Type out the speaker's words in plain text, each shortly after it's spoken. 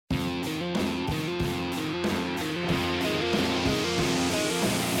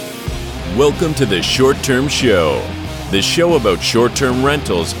Welcome to the Short Term Show, the show about short-term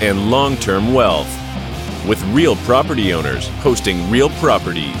rentals and long-term wealth, with real property owners hosting real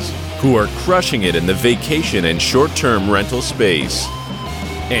properties who are crushing it in the vacation and short-term rental space.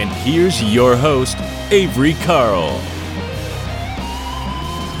 And here's your host, Avery Carl.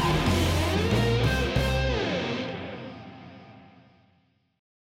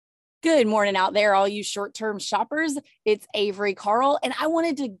 Good morning out there, all you short-term shoppers. It's Avery Carl, and I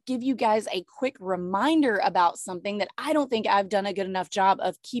wanted to give you guys a quick reminder about something that I don't think I've done a good enough job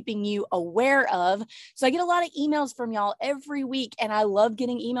of keeping you aware of. So I get a lot of emails from y'all every week, and I love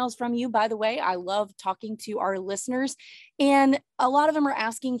getting emails from you, by the way. I love talking to our listeners, and a lot of them are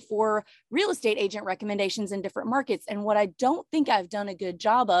asking for real estate agent recommendations in different markets. And what I don't think I've done a good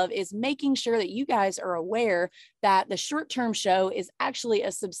job of is making sure that you guys are aware that the Short-Term Show is actually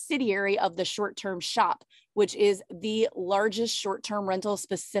a subsidiary of the Short-Term Shop, which is the largest short-term rental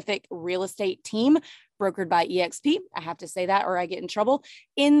specific real estate team brokered by EXP. I have to say that or I get in trouble,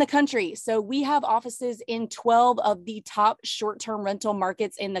 in the country. So we have offices in 12 of the top short-term rental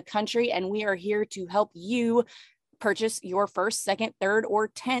markets in the country, and we are here to help you purchase your first, second, third, or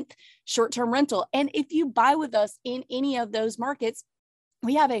 10th short-term rental. And if you buy with us in any of those markets,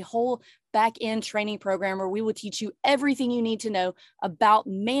 we have a whole back-end training program where we will teach you everything you need to know about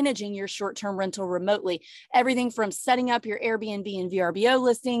managing your short-term rental remotely. Everything from setting up your Airbnb and VRBO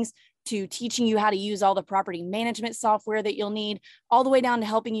listings to teaching you how to use all the property management software that you'll need, all the way down to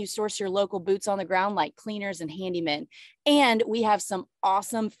helping you source your local boots on the ground like cleaners and handymen. And we have some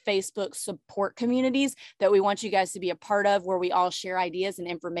awesome Facebook support communities that we want you guys to be a part of, where we all share ideas and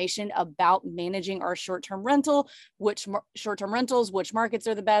information about managing our short-term rental, which short-term rentals, which markets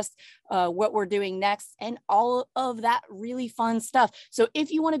are the best, what we're doing next, and all of that really fun stuff. So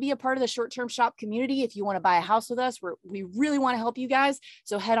if you want to be a part of the Short-Term Shop community, if you want to buy a house with us, we really want to help you guys.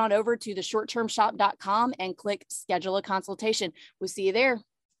 So head on over to theshorttermshop.com and click schedule a consultation. We'll see you there.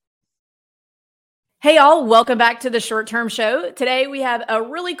 Hey y'all, welcome back to the Short-Term Show. Today we have a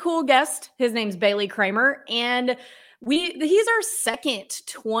really cool guest. His name's Kramer, and he's our second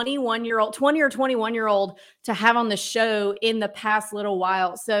 20 or 21-year-old to have on the show in the past little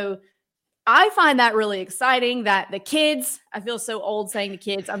while. So I find that really exciting that the kids, I feel so old saying the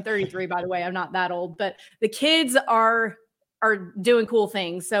kids, I'm 33 by the way, I'm not that old, but the kids are doing cool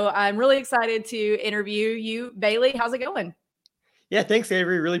things. So I'm really excited to interview you. Bailey, how's it going? Yeah, thanks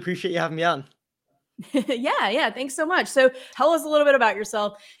Avery. Really appreciate you having me on. Yeah. Thanks so much. So tell us a little bit about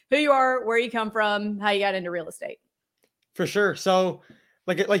yourself, who you are, where you come from, how you got into real estate. For sure. So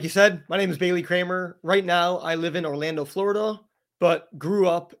like you said, my name is Bailey Kramer. Right now I live in Orlando, Florida, but grew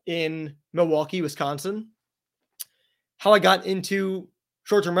up in Milwaukee, Wisconsin. How I got into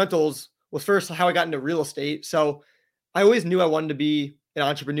short-term rentals was first how I got into real estate. So I always knew I wanted to be an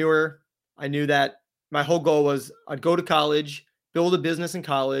entrepreneur. I knew that my whole goal was I'd go to college, build a business in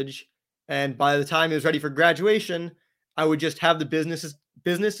college, and by the time it was ready for graduation, I would just have the business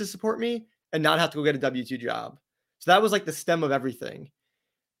to support me and not have to go get a W-2 job. So that was like the stem of everything.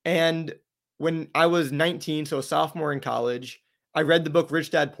 And when I was 19, so a sophomore in college, I read the book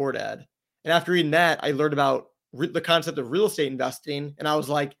Rich Dad, Poor Dad. And after reading that, I learned about the concept of real estate investing. And I was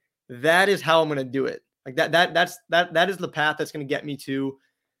like, that is how I'm going to do it. Like that is the path that's going to get me to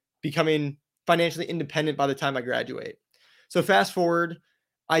becoming financially independent by the time I graduate. So fast forward,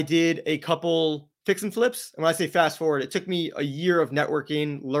 I did a couple fix and flips. And when I say fast forward, it took me a year of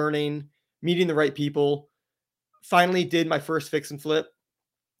networking, learning, meeting the right people. Finally did my first fix and flip,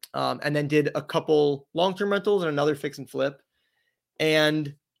 and then did a couple long-term rentals and another fix and flip,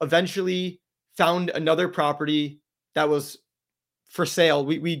 and eventually found another property that was for sale.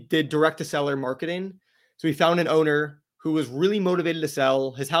 We did direct to seller marketing. So we found an owner who was really motivated to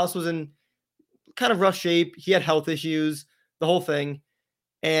sell. His house was in kind of rough shape. He had health issues, the whole thing.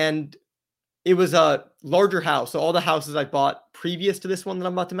 And it was a larger house. So all the houses I bought previous to this one that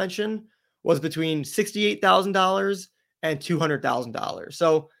I'm about to mention was between $68,000 and $200,000.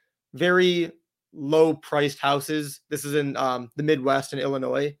 So very low priced houses. This is in the Midwest in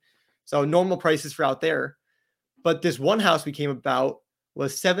Illinois. So normal prices for out there. But this one house we came about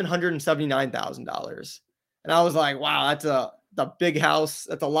was $779,000. And I was like, wow, that's a big house.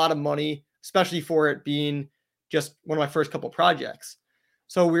 That's a lot of money, especially for it being just one of my first couple projects.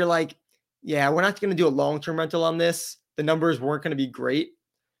 So we're like, yeah, we're not going to do a long-term rental on this. The numbers weren't going to be great.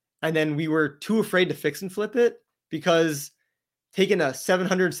 And then we were too afraid to fix and flip it because taking a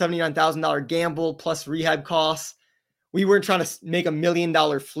 $779,000 gamble plus rehab costs, we weren't trying to make $1 million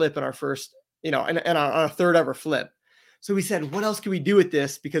flip in our first, and on our third ever flip. So we said, what else can we do with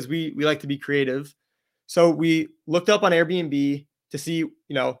this? Because we like to be creative. So we looked up on Airbnb to see,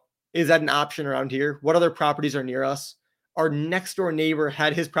 is that an option around here? What other properties are near us? Our next door neighbor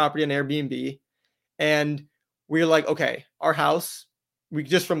had his property on Airbnb, and we were like, okay, our house, we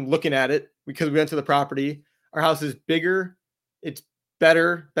just from looking at it, because we went to the property, our house is bigger, it's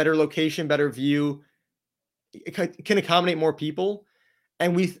better location, better view, it can accommodate more people.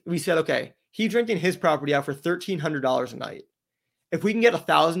 And we said, okay, he's renting his property out for $1,300 a night. If we can get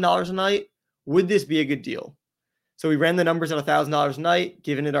 $1,000 a night, would this be a good deal? So we ran the numbers at $1,000 a night,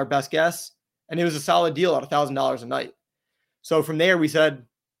 giving it our best guess, and it was a solid deal at $1,000 a night. So from there, we said,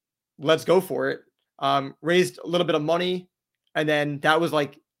 let's go for it. Raised a little bit of money, and then that was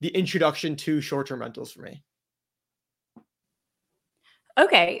like the introduction to short-term rentals for me.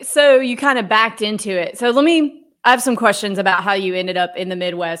 Okay, so you kind of backed into it. So I have some questions about how you ended up in the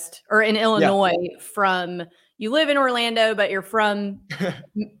Midwest or in Illinois. You live in Orlando, but you're from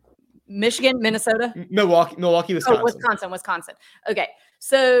Michigan, Minnesota? Milwaukee, Wisconsin. Oh, Wisconsin. Okay.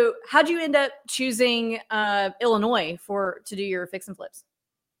 So how'd you end up choosing Illinois to do your fix and flips?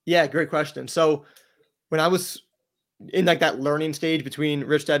 Yeah, great question. So when I was in like that learning stage between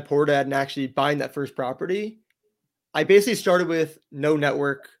Rich Dad, Poor Dad and actually buying that first property, I basically started with no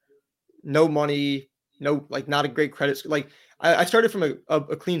network, no money, not a great credit. Like I started from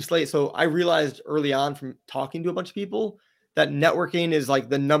a clean slate. So I realized early on from talking to a bunch of people that networking is like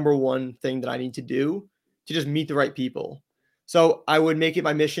the number one thing that I need to do to just meet the right people. So I would make it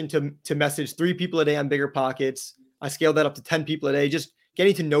my mission to message 3 people a day on Bigger Pockets. I scaled that up to 10 people a day, just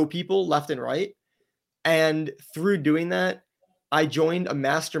getting to know people left and right. And through doing that, I joined a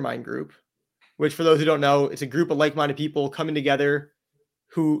mastermind group, which for those who don't know, it's a group of like-minded people coming together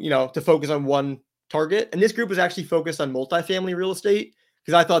who, to focus on one target. And this group was actually focused on multifamily real estate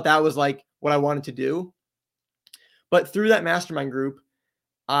because I thought that was like what I wanted to do. But through that mastermind group,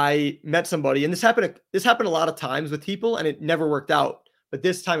 I met somebody, and this happened a lot of times with people, and it never worked out. But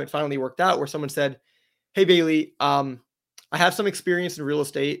this time it finally worked out where someone said, "Hey, Bailey, I have some experience in real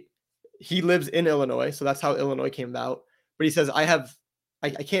estate." He lives in Illinois, so that's how Illinois came about. But he says, I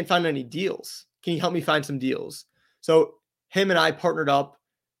can't find any deals. Can you help me find some deals? So him and I partnered up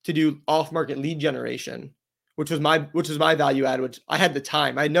to do off-market lead generation, which was my value add, which I had the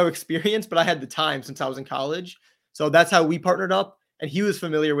time. I had no experience, but I had the time since I was in college. So that's how we partnered up. And he was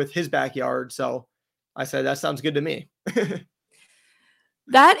familiar with his backyard. So I said, that sounds good to me.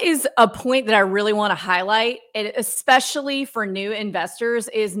 That is a point that I really want to highlight, and especially for new investors,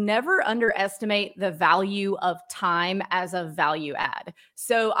 is never underestimate the value of time as a value add.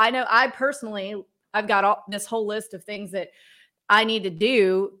 So I know I've got this whole list of things that I need to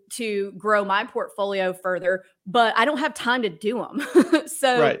do to grow my portfolio further, but I don't have time to do them.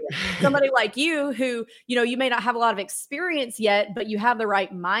 So right. Somebody like you who, you may not have a lot of experience yet, but you have the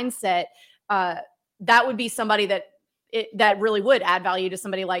right mindset. That would be somebody that really would add value to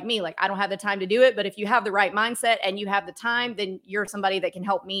somebody like me. Like, I don't have the time to do it, but if you have the right mindset and you have the time, then you're somebody that can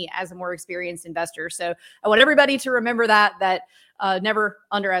help me as a more experienced investor. So I want everybody to remember that never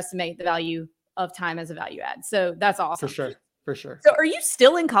underestimate the value of time as a value add. So that's awesome. For sure. So are you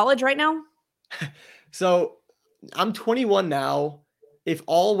still in college right now? So I'm 21 now. If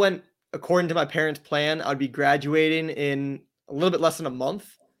all went according to my parents' plan, I'd be graduating in a little bit less than a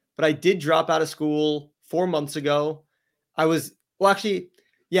month, but I did drop out of school 4 months ago.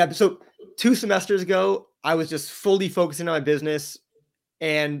 So 2 semesters ago, I was just fully focusing on my business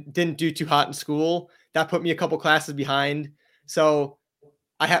and didn't do too hot in school. That put me a couple classes behind. So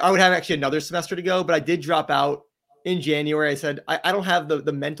I would have actually another semester to go, but I did drop out in January. I said, I don't have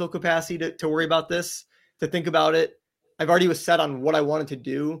the mental capacity to worry about this, to think about it. I've already was set on what I wanted to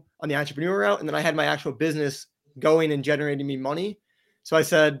do on the entrepreneur route. And then I had my actual business going and generating me money. So I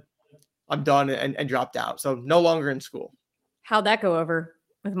said, I'm done and dropped out. So no longer in school. How'd that go over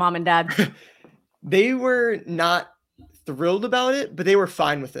with mom and dad? They were not thrilled about it, but they were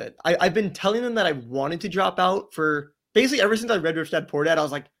fine with it. I've been telling them that I wanted to drop out for basically ever since I read Rich Dad Poor Dad. I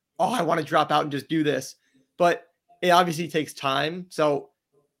was like, oh, I want to drop out and just do this. But it obviously takes time. So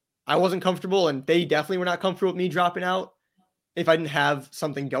I wasn't comfortable, and they definitely were not comfortable with me dropping out if I didn't have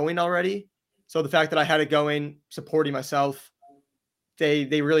something going already. So the fact that I had it going, supporting myself,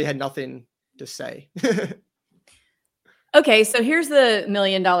 they really had nothing to say. Okay, so here's the $1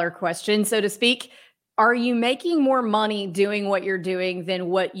 million question, so to speak. Are you making more money doing what you're doing than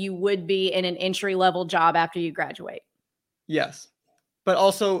what you would be in an entry-level job after you graduate? Yes. But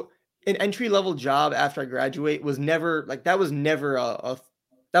also an entry-level job after I graduate was never a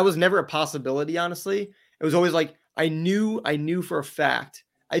possibility, honestly. It was always like I knew for a fact.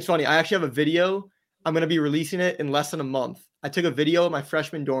 It's funny, I actually have a video. I'm going to be releasing it in less than a month. I took a video of my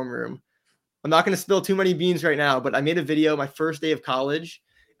freshman dorm room. I'm not going to spill too many beans right now, but I made a video my first day of college,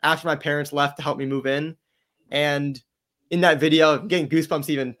 after my parents left to help me move in. And in that video, I'm getting goosebumps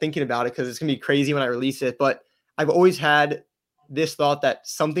even thinking about it because it's going to be crazy when I release it. But I've always had this thought that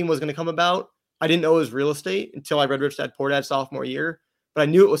something was going to come about. I didn't know it was real estate until I read Rich Dad Poor Dad sophomore year, but I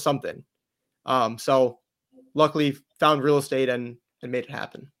knew it was something. So luckily found real estate and made it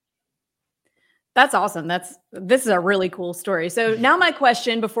happen. That's awesome. This is a really cool story. So now my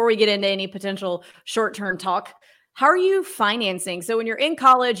question before we get into any potential short-term talk, how are you financing? So when you're in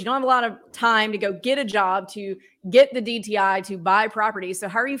college, you don't have a lot of time to go get a job, to get the DTI, to buy property. So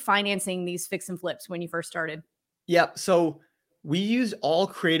how are you financing these fix and flips when you first started? Yeah. So we use all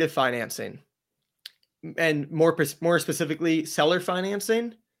creative financing, and more specifically seller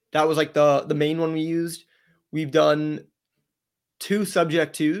financing. That was like the main one we used. We've done 2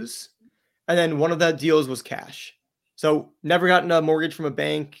 subject twos, and then one of the deals was cash. So never gotten a mortgage from a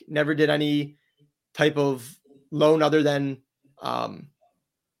bank, never did any type of loan other than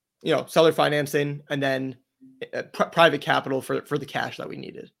seller financing, and then private capital for the cash that we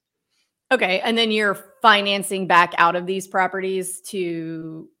needed. Okay. And then you're financing back out of these properties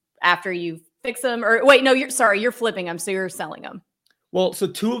to after you fix them, or wait, no, you're flipping them. So you're selling them. Well, so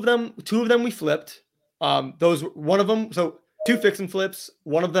two of them we flipped. One of them, so 2 fix and flips.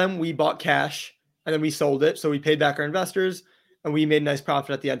 One of them we bought cash and then we sold it. So we paid back our investors and we made a nice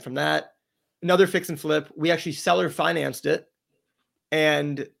profit at the end from that. Another fix and flip, we actually seller financed it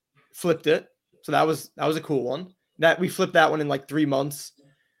and flipped it. So that was a cool one. That we flipped that one in like 3 months.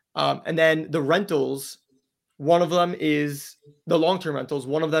 And then the rentals, one of them is the long-term rentals.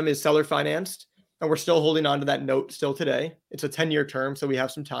 One of them is seller financed, and we're still holding on to that note still today. It's a 10-year term, so we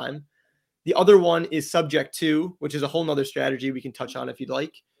have some time. The other one is subject to, which is a whole nother strategy we can touch on if you'd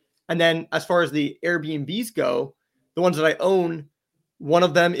like. And then as far as the Airbnbs go, the ones that I own, one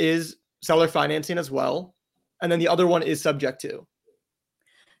of them is seller financing as well. And then the other one is subject to.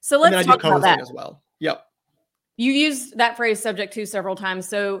 So let's talk about that as well. Yep. You used that phrase subject to several times.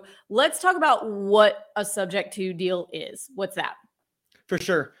 So let's talk about what a subject to deal is. What's that? For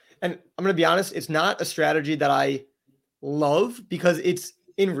sure. And I'm going to be honest, it's not a strategy that I love because it's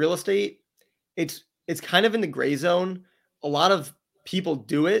in real estate. It's kind of in the gray zone. A lot of people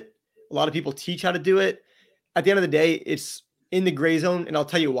do it. A lot of people teach how to do it. At the end of the day, it's in the gray zone, and I'll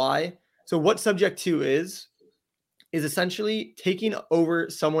tell you why. So what subject to is essentially taking over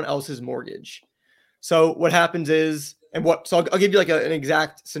someone else's mortgage. So what happens is, I'll give you like an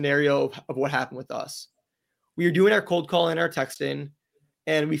exact scenario of what happened with us. We were doing our cold call and our texting,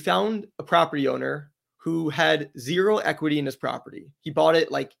 and we found a property owner who had 0 equity in his property. He bought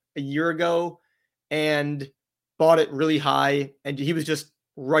it like a year ago and bought it really high, and he was just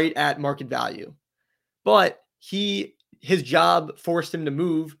right at market value. But his job forced him to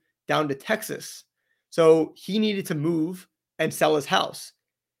move down to Texas. So he needed to move and sell his house.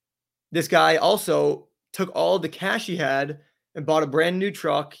 This guy also took all the cash he had and bought a brand new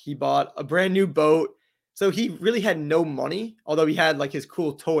truck. He bought a brand new boat. So he really had no money, although he had like his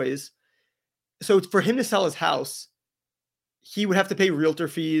cool toys. So for him to sell his house, he would have to pay realtor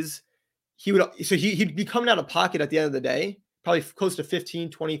fees. He'd be coming out of pocket at the end of the day, probably close to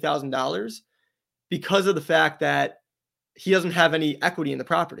 $15,000, $20,000 because of the fact that he doesn't have any equity in the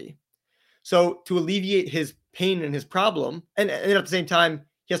property. So to alleviate his pain and his problem, and at the same time,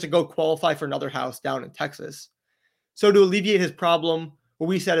 he has to go qualify for another house down in Texas. So to alleviate his problem, what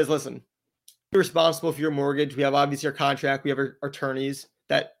we said is, listen, you're responsible for your mortgage. We have obviously our contract. We have our attorneys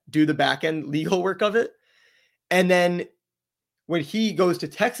that do the back end legal work of it. And then when he goes to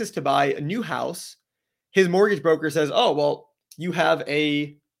Texas to buy a new house, his mortgage broker says, oh, well, you have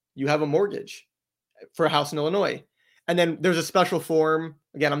a mortgage for a house in Illinois. And then there's a special form.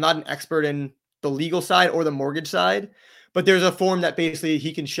 Again, I'm not an expert in the legal side or the mortgage side, but there's a form that basically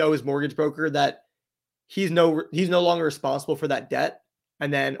he can show his mortgage broker that he's no longer responsible for that debt,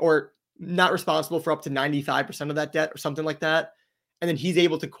 and then, or not responsible for up to 95% of that debt or something like that. And then he's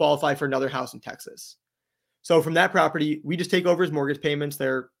able to qualify for another house in Texas. So from that property, we just take over his mortgage payments.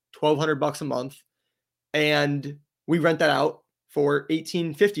 They're $1,200 a month, and we rent that out for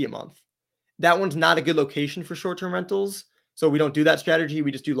 $1,850 a month. That one's not a good location for short-term rentals, so we don't do that strategy.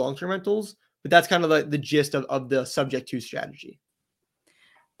 We just do long-term rentals. But that's kind of the gist of the subject to strategy.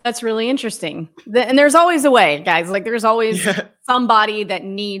 That's really interesting. And there's always a way, guys. Like there's always somebody that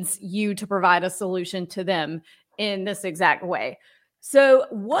needs you to provide a solution to them in this exact way. So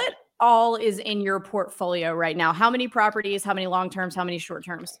what all is in your portfolio right now? How many properties, how many long-terms, how many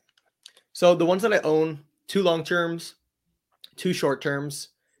short-terms? So the ones that I own, 2 long-terms, 2 short-terms.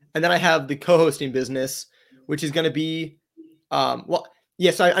 And then I have the co-hosting business, which is going to be,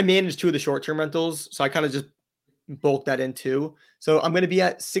 so I manage 2 of the short-term rentals. So I kind of just bulk that in too. So I'm going to be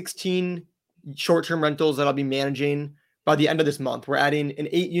at 16 short-term rentals that I'll be managing by the end of this month. We're adding an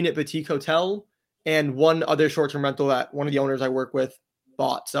 8-unit boutique hotel and one other short-term rental that one of the owners I work with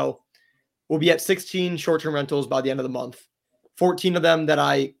bought. So we'll be at 16 short-term rentals by the end of the month. 14 of them that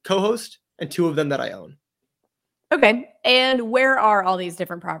I co-host and 2 of them that I own. Okay. And where are all these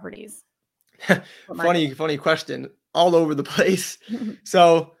different properties? Funny question. All over the place.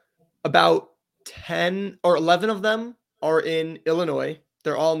 So about 10 or 11 of them are in Illinois.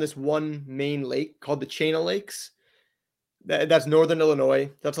 They're all in this one main lake called the Chain of Lakes. That's northern Illinois.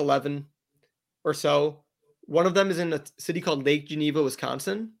 That's 11 or so. One of them is in a city called Lake Geneva,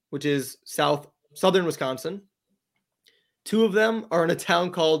 Wisconsin, which is southern Wisconsin. 2 of them are in a town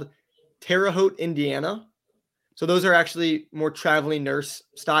called Terre Haute, Indiana. So those are actually more traveling nurse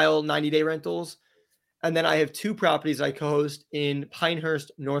style 90-day rentals. And then I have 2 properties I co-host in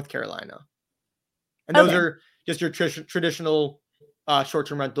Pinehurst, North Carolina. And those are just your traditional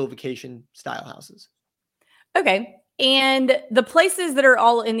short-term rental vacation style houses. Okay. And the places that are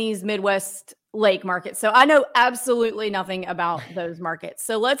all in these Midwest lake markets. So I know absolutely nothing about those markets.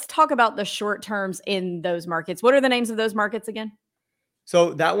 So let's talk about the short terms in those markets. What are the names of those markets again?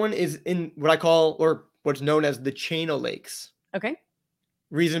 So that one is in what I call, or what's known as the Chain of Lakes. Okay.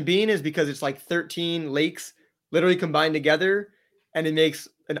 Reason being is because it's like 13 lakes literally combined together, and it makes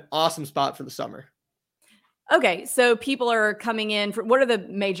an awesome spot for the summer. Okay. So people are coming in for, what are the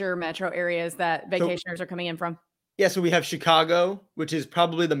major metro areas that vacationers are coming in from? Yeah. So we have Chicago, which is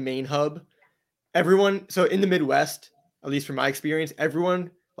probably the main hub. So in the Midwest, at least from my experience, everyone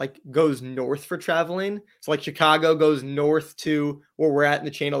like goes north for traveling. So like Chicago goes north to where we're at in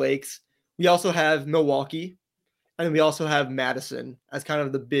the Chain of Lakes. We also have Milwaukee, and then we also have Madison as kind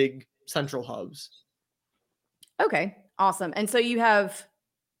of the big central hubs. Okay, awesome. And so you have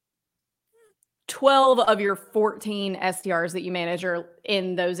 12 of your 14 STRs that you manage are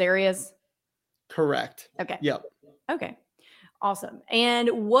in those areas? Correct. Okay. Yep. Okay. Awesome. And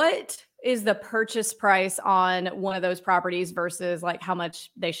what is the purchase price on one of those properties versus like how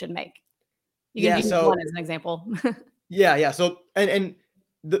much they should make? You can use one as an example. Yeah. So, and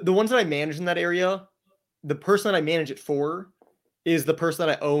the ones that I manage in that area, the person that I manage it for is the person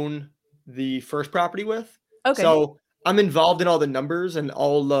that I own the first property with. Okay. So I'm involved in all the numbers and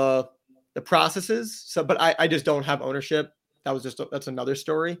all the processes. So, but I just don't have ownership. That's another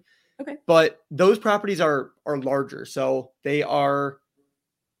story. Okay. But those properties are larger. So they are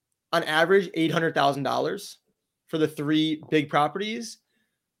on average $800,000 for the 3 big properties.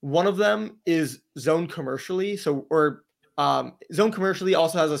 One of them is zoned commercially. Zone commercially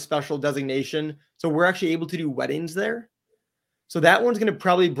also has a special designation. So we're actually able to do weddings there. So that one's going to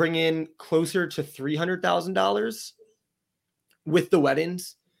probably bring in closer to $300,000 with the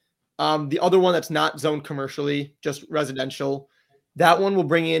weddings. The other one that's not zoned commercially, just residential, that one will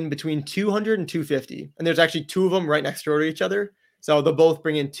bring in between 200 and 250. And there's actually 2 of them right next door to each other. So they'll both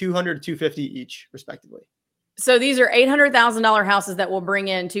bring in 200 to 250 each, respectively. So these are $800,000 houses that will bring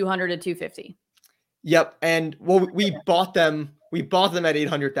in 200 to 250. Yep. And we bought them at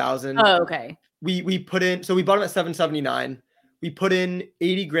 800,000. Oh, okay. We bought them at 779. We put in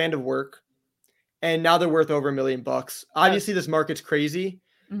 80 grand of work, and now they're worth over $1 million. Obviously this market's crazy.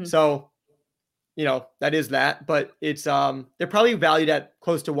 Mm-hmm. So, that is that, but it's, they're probably valued at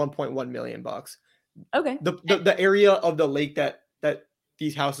close to $1.1 million. Okay. The area of the lake that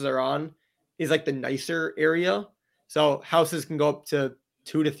these houses are on is like the nicer area. So houses can go up to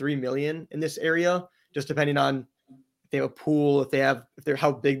 2 to 3 million in this area, just depending on if they have a pool, if they're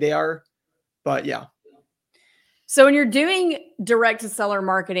how big they are. But yeah. So when you're doing direct to seller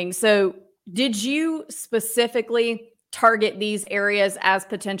marketing, so did you specifically target these areas as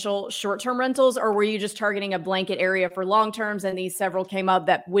potential short-term rentals, or were you just targeting a blanket area for long-terms and these several came up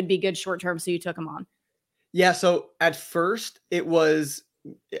that would be good short-term, so you took them on? Yeah. So at first I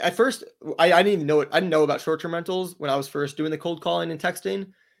didn't even know it. I didn't know about short-term rentals when I was first doing the cold calling and texting.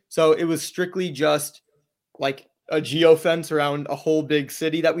 So it was strictly just like a geofence around a whole big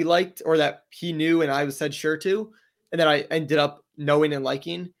city that we liked or that he knew and I said sure to. And then I ended up knowing and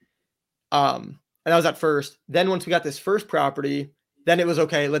liking. And that was at first. Then once we got this first property, then it was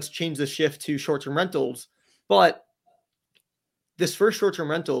okay, let's change the shift to short-term rentals. But this first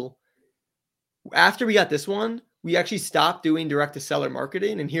short-term rental, after we got this one, we actually stopped doing direct to seller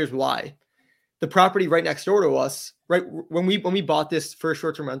marketing. And here's why. The property right next door to us, right when we bought this first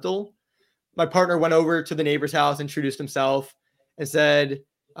short-term rental, my partner went over to the neighbor's house, introduced himself, and said,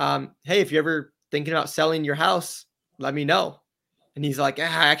 hey, if you're ever thinking about selling your house, let me know. And he's like,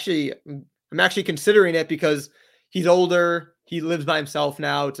 I'm actually considering it because he's older. He lives by himself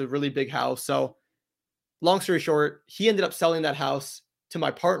now. It's a really big house. So long story short, he ended up selling that house to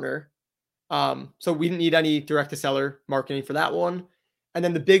my partner. So we didn't need any direct to seller marketing for that one. And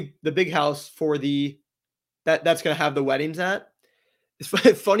then the big house for that's going to have the weddings at.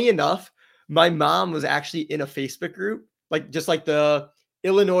 It's funny enough, my mom was actually in a Facebook group, just like the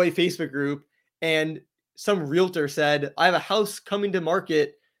Illinois Facebook group, and some realtor said, "I have a house coming to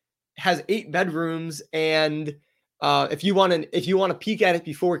market, has 8 bedrooms, and if you want to peek at it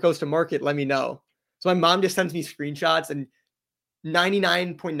before it goes to market, let me know." So my mom just sends me screenshots, and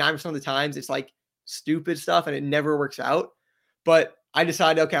 99.9% of the times it's like stupid stuff and it never works out. But I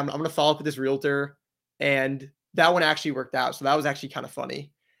decided, okay, I'm going to follow up with this realtor, and that one actually worked out. So that was actually kind of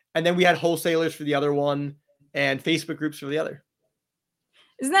funny. And then we had wholesalers for the other one and Facebook groups for the other.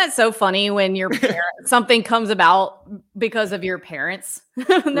 Isn't that so funny when your parents, something comes about because of your parents?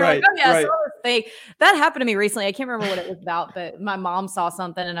 They're Right, like, oh yeah, right. I saw this thing. That happened to me recently. I can't remember what it was about, but my mom saw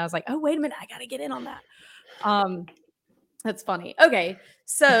something and I was like, oh, wait a minute, I got to get in on that. That's funny. Okay.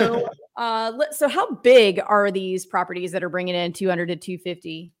 So, so how big are these properties that are bringing in 200 to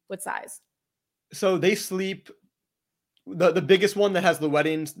 250? What size? So they sleep, the biggest one that has the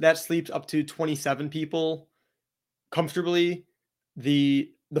weddings, that sleeps up to 27 people comfortably.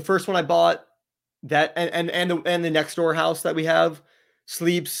 The first one I bought, that and the next door house that we have,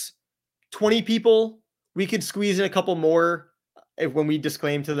 sleeps 20 people. We could squeeze in a couple more when we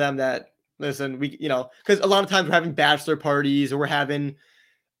disclaim to them that, listen, because a lot of times we're having bachelor parties or we're having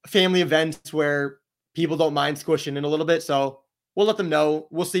family events where people don't mind squishing in a little bit. So we'll let them know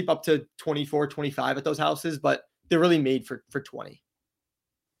we'll sleep up to 24, 25 at those houses, but they're really made for 20.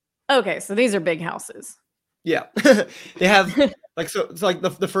 Okay. So these are big houses. Yeah. They have so it's like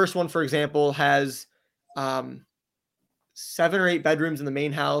the first one, for example, has 7 or 8 bedrooms in the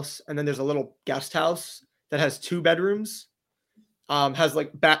main house. And then there's a little guest house that has 2 bedrooms, has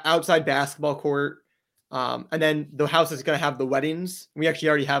like outside basketball court. And then the house is going to have the weddings. We actually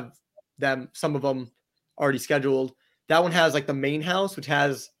already have some of them already scheduled. That one has like the main house, which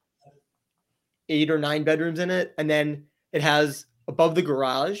has 8 or 9 bedrooms in it. And then it has above the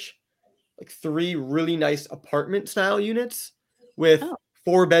garage, like 3 really nice apartment style units with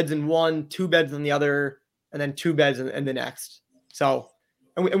 4 beds in one, 2 beds in the other, and then 2 beds in the next. So,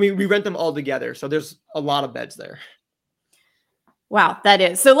 and we rent them all together. So there's a lot of beds there. Wow, that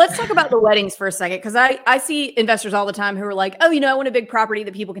is. So let's talk about the weddings for a second, because I see investors all the time who are like, oh, I want a big property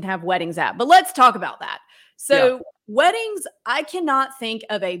that people can have weddings at. But let's talk about that. So weddings, I cannot think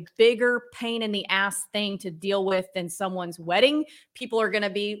of a bigger pain in the ass thing to deal with than someone's wedding. People are going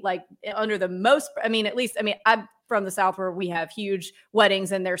to be like under the most, I'm from the South where we have huge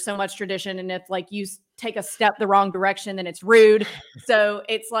weddings and there's so much tradition. And if like you take a step the wrong direction, then it's rude. So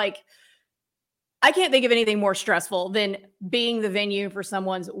it's like, I can't think of anything more stressful than being the venue for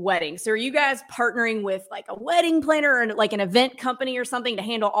someone's wedding. So are you guys partnering with like a wedding planner or like an event company or something to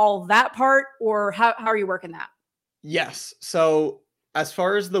handle all that part? Or how are you working that? Yes. So as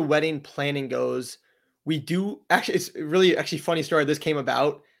far as the wedding planning goes, we do actually, it's really actually funny story. This came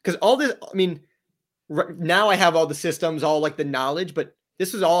about because all this, now I have all the systems, all like the knowledge, but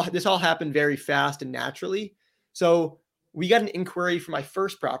this all happened very fast and naturally. So we got an inquiry for my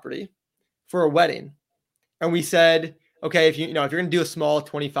first property for a wedding. And we said, okay, if you're going to do a small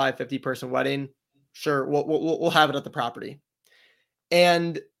 25, 50 person wedding, sure, we'll have it at the property.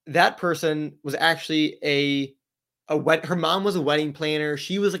 And that person was actually her mom was a wedding planner.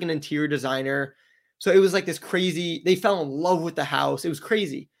 She was like an interior designer. So it was like this crazy, they fell in love with the house. It was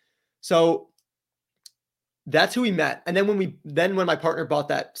crazy. So that's who we met. And then when my partner bought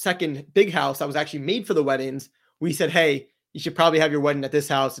that second big house that was actually made for the weddings, we said, hey, you should probably have your wedding at this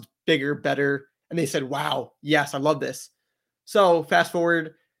house. It's bigger, better. And they said, wow, yes, I love this. So fast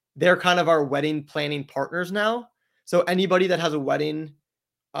forward, they're kind of our wedding planning partners now. So anybody that has a wedding,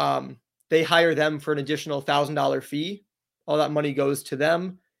 they hire them for an additional $1,000 fee. All that money goes to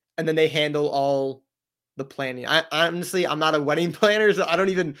them. And then they handle all the planning. Honestly, I'm not a wedding planner, so I don't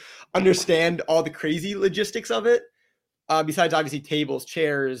even understand all the crazy logistics of it. Besides obviously tables,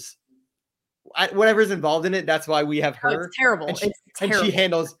 chairs, whatever's involved in it. That's why we have her. Oh, it's terrible. And it's terrible. And she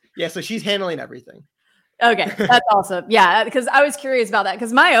handles, so she's handling everything. Okay. That's awesome. Yeah. Because I was curious about that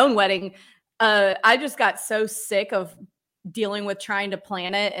because my own wedding, I just got so sick of dealing with trying to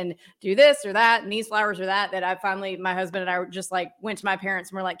plan it and do this or that and these flowers or that I finally, my husband and I just like went to my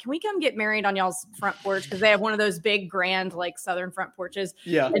parents and we're like, can we come get married on y'all's front porch? Because they have one of those big grand like southern front porches.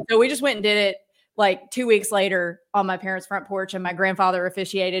 Yeah. And so we just went and did it like 2 weeks later on my parents' front porch, and my grandfather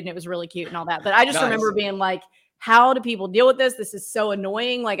officiated and it was really cute and all that. But I just remember being like, how do people deal with this? This is so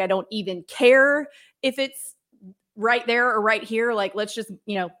annoying. Like, I don't even care if it's right there or right here. Like, let's just,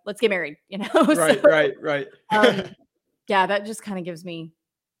 let's get married, Right, So, right. yeah, that just kind of gives me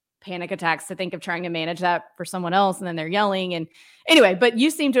panic attacks to think of trying to manage that for someone else. And then they're yelling. And anyway, but you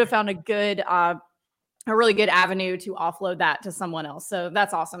seem to have found a really good avenue to offload that to someone else. So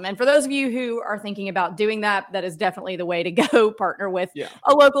that's awesome. And for those of you who are thinking about doing that, that is definitely the way to go. Partner with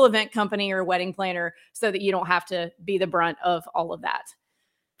a local event company or a wedding planner so that you don't have to be the brunt of all of that.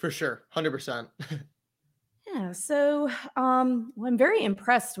 For sure. 100%. Yeah. So I'm very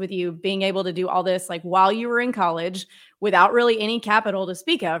impressed with you being able to do all this like while you were in college without really any capital to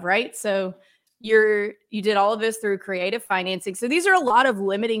speak of, right? So you did all of this through creative financing. So these are a lot of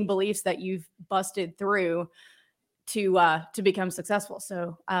limiting beliefs that you've busted through to become successful.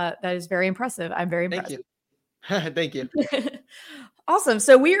 So that is very impressive. I'm very impressed. Thank you. Awesome.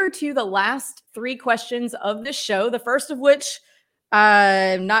 So we are to the last 3 questions of the show. The first of which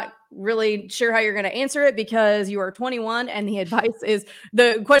I'm not really sure how you're going to answer it because you are 21 and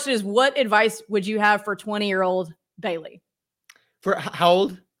the question is, what advice would you have for 20-year-old Bailey? For how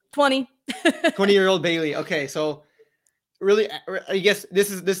old? 20. 20-year-old Bailey. Okay. So really, I guess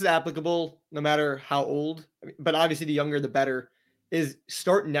this is applicable no matter how old, but obviously the younger, the better, is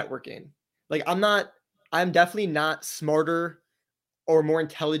start networking. Like I'm definitely not smarter or more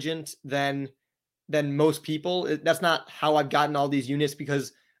intelligent than most people. That's not how I've gotten all these units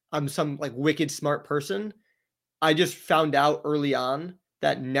because I'm some like wicked smart person. I just found out early on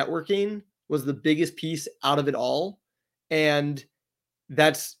that networking was the biggest piece out of it all. And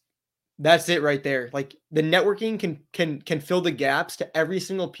that's it right there. Like the networking can fill the gaps to every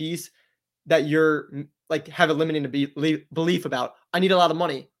single piece that you're like have a limiting belief about. I need a lot of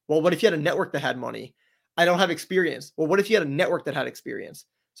money. Well, what if you had a network that had money? I don't have experience. Well, what if you had a network that had experience?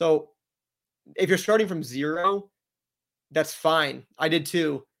 So if you're starting from zero, that's fine. I did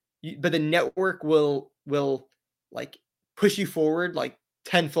too. But the network will like push you forward like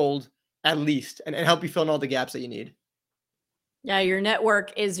tenfold at least and help you fill in all the gaps that you need. Yeah, your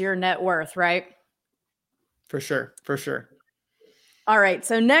network is your net worth, right? For sure. For sure. All right.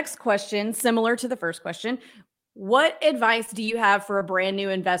 So next question, similar to the first question. What advice do you have for a brand new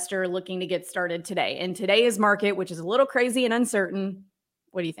investor looking to get started today? In today's market, which is a little crazy and uncertain,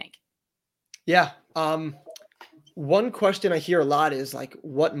 what do you think? Yeah. One question I hear a lot is like,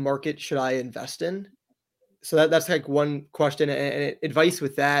 what market should I invest in? So that's like one question and advice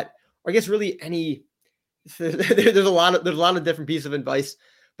with that, or I guess really any, there's a lot of different pieces of advice,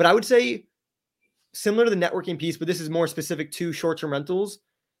 but I would say similar to the networking piece, but this is more specific to short-term rentals.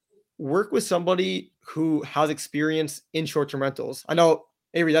 Work with somebody who has experience in short-term rentals. I know,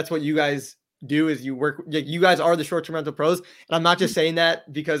 Avery, that's what you guys do is you work, you guys are the short-term rental pros. And I'm not just saying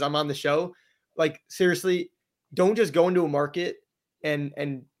that because I'm on the show. Like seriously, don't just go into a market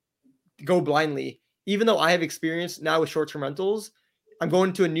and go blindly. Even though I have experience now with short-term rentals, I'm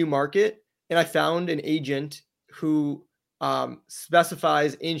going to a new market and I found an agent who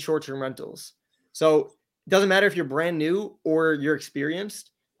specifies in short-term rentals. So it doesn't matter if you're brand new or you're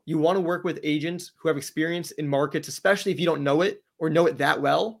experienced. You want to work with agents who have experience in markets, especially if you don't know it or know it that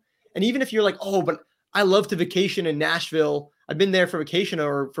well. And even if you're like, oh, but I love to vacation in Nashville. I've been there for vacation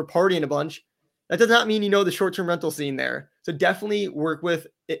or for partying a bunch. That does not mean you know the short-term rental scene there. So definitely work with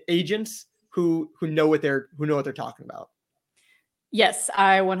agents who know what they're talking about. Yes,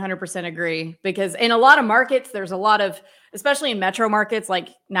 I 100% agree because in a lot of markets, there's a lot of, especially in metro markets like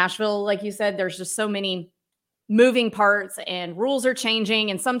Nashville, like you said, there's just so many moving parts and rules are changing.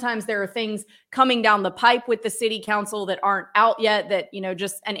 And sometimes there are things coming down the pipe with the city council that aren't out yet that,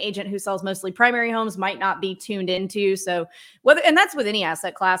 just an agent who sells mostly primary homes might not be tuned into. So and that's with any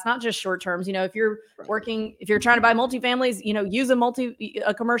asset class, not just short terms. If you're if you're trying to buy multifamilies, use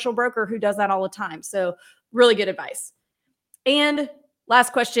a commercial broker who does that all the time. So really good advice. And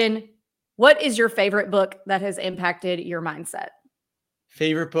last question, what is your favorite book that has impacted your mindset?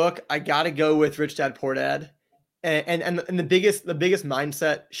 Favorite book? I got to go with Rich Dad Poor Dad. And the biggest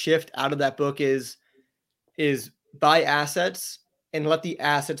mindset shift out of that book is buy assets and let the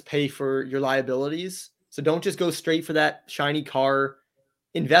assets pay for your liabilities. So don't just go straight for that shiny car.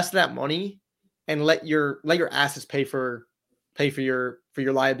 Invest that money and let your assets pay for your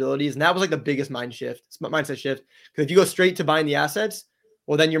liabilities. And that was like the biggest mindset shift. Because if you go straight to buying the assets,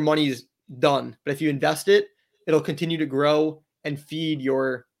 well, then your money's done. But if you invest it, it'll continue to grow and feed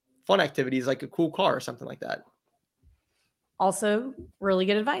your fun activities like a cool car or something like that. Also, really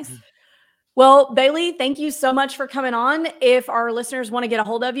good advice. Well, Bailey, thank you so much for coming on. If our listeners want to get a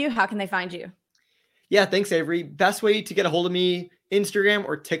hold of you, how can they find you? Yeah, thanks, Avery. Best way to get a hold of me, Instagram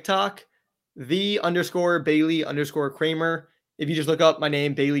or TikTok, _Bailey_Kramer. If you just look up my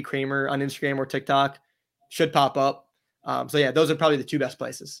name, Bailey Kramer, on Instagram or TikTok, should pop up. So yeah, those are probably the two best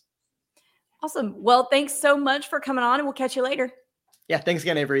places. Awesome. Well, thanks so much for coming on, and we'll catch you later. Yeah, thanks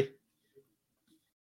again, Avery.